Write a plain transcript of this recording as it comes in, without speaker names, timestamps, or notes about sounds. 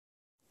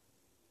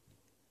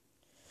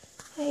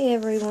Hey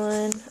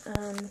everyone,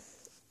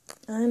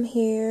 I'm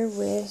here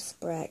with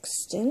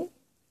Braxton,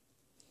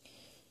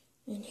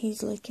 and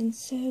he's looking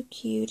so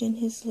cute in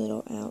his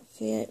little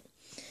outfit.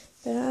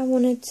 But I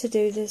wanted to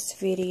do this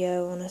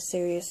video on a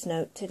serious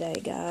note today,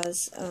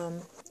 guys.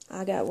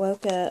 I got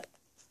woke up,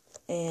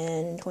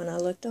 and when I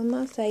looked on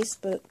my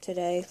Facebook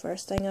today,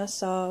 first thing I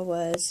saw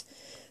was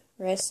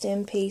Rest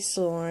in Peace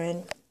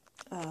Lauren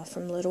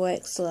from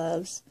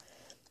Littlexloves,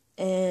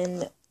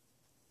 and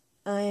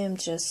I am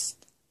just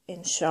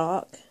in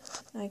shock,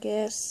 I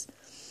guess.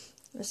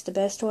 That's the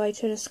best way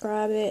to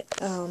describe it.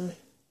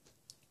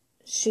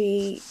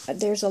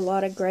 There's a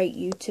lot of great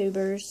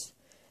YouTubers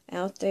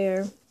out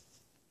there,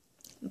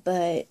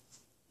 but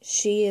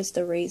she is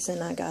the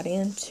reason I got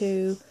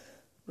into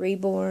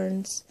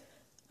reborns.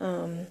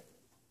 I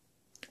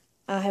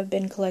have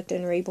been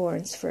collecting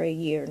reborns for a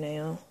year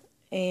now,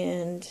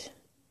 and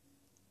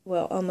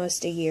well,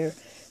 almost a year.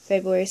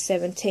 February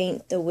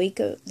 17th, the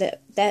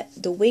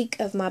week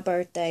of my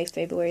birthday,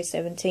 February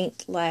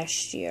 17th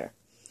last year.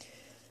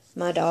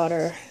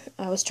 I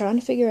was trying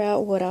to figure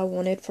out what I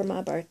wanted for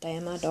my birthday,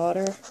 and my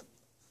daughter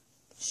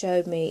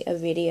showed me a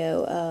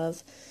video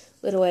of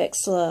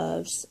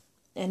Littlexloves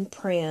and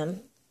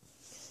Prim.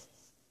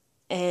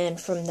 And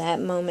from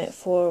that moment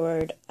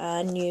forward,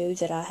 I knew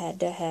that I had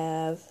to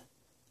have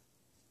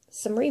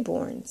some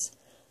reborns.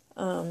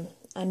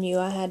 I knew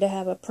I had to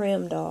have a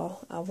Prim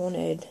doll. I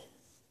wanted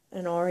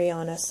an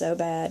Ariana so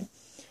bad.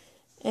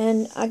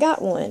 And I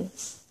got one.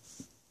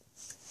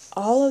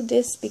 All of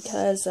this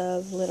because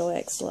of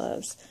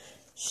Littlexloves.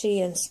 She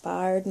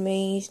inspired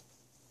me.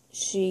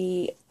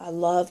 I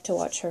loved to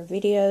watch her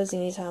videos.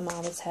 Anytime I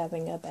was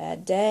having a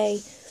bad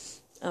day,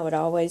 I would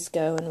always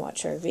go and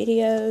watch her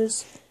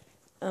videos.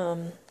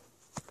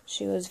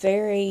 She was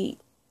very,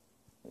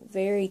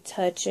 very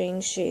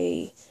touching.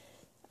 She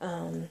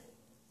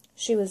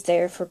was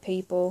there for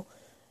people.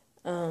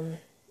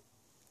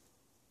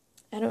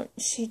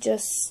 She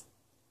just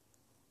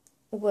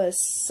was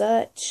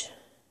such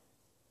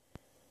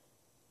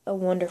a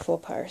wonderful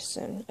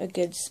person, a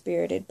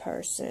good-spirited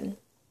person.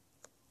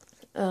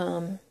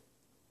 I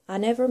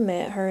never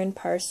met her in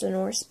person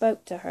or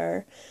spoke to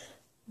her,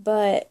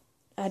 but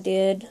I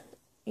did,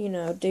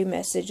 do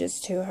messages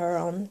to her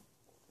on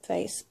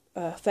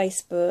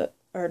Facebook,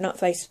 or not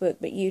Facebook,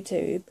 but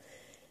YouTube,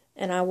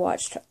 and I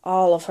watched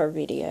all of her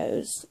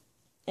videos.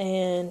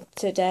 And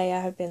today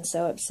I have been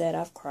so upset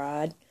I've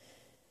cried.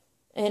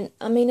 And,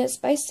 it's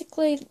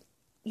basically,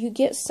 you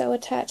get so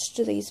attached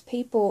to these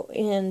people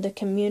in the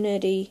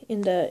community,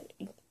 in the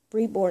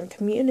reborn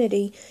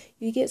community,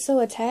 you get so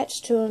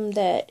attached to them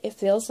that it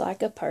feels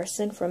like a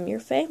person from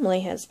your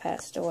family has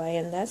passed away.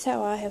 And that's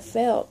how I have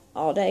felt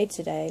all day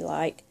today,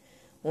 like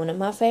one of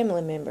my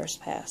family members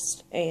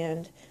passed.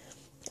 And,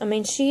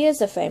 she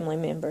is a family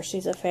member.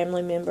 She's a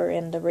family member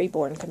in the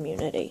reborn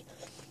community.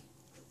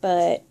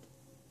 But,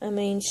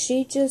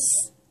 she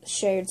just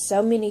shared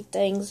so many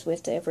things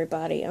with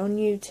everybody on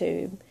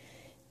YouTube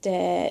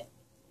that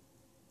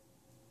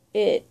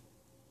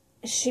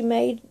she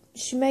made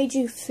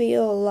you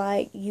feel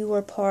like you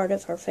were part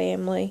of her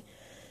family.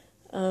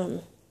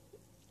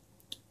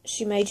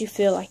 She made you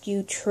feel like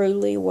you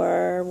truly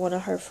were one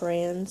of her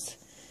friends.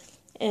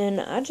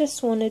 And I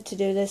just wanted to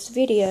do this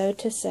video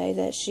to say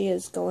that she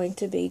is going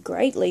to be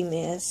greatly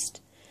missed.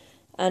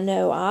 I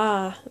know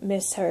I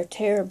miss her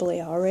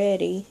terribly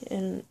already,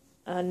 and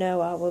I know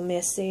I will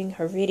miss seeing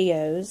her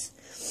videos.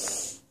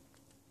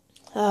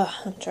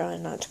 I'm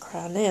trying not to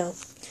cry now.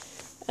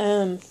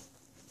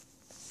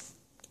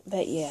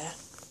 But yeah,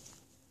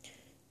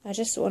 I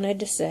just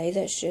wanted to say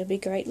that she'll be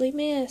greatly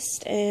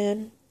missed,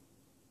 and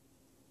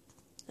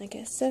I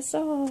guess that's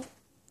all.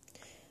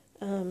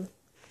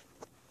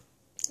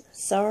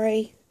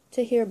 Sorry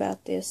to hear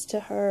about this to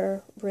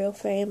her real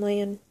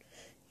family and,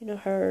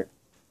 her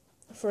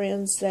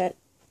friends that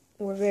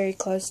were very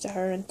close to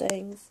her and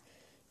things.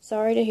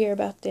 Sorry to hear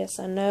about this.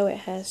 I know it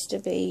has to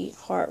be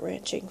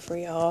heart-wrenching for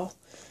y'all.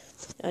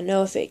 I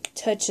know if it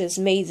touches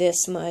me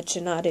this much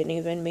and I didn't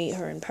even meet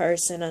her in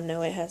person, I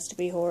know it has to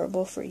be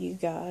horrible for you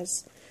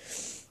guys.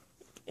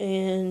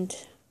 And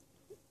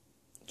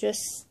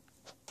just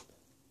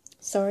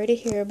sorry to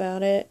hear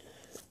about it,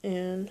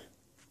 and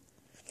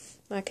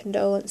my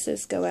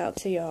condolences go out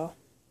to y'all.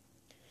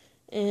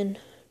 And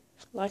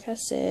like I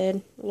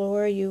said,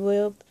 Laura, you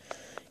will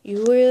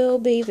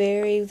be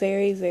very,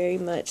 very, very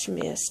much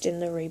missed in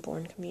the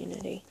reborn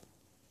community.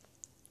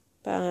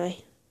 Bye.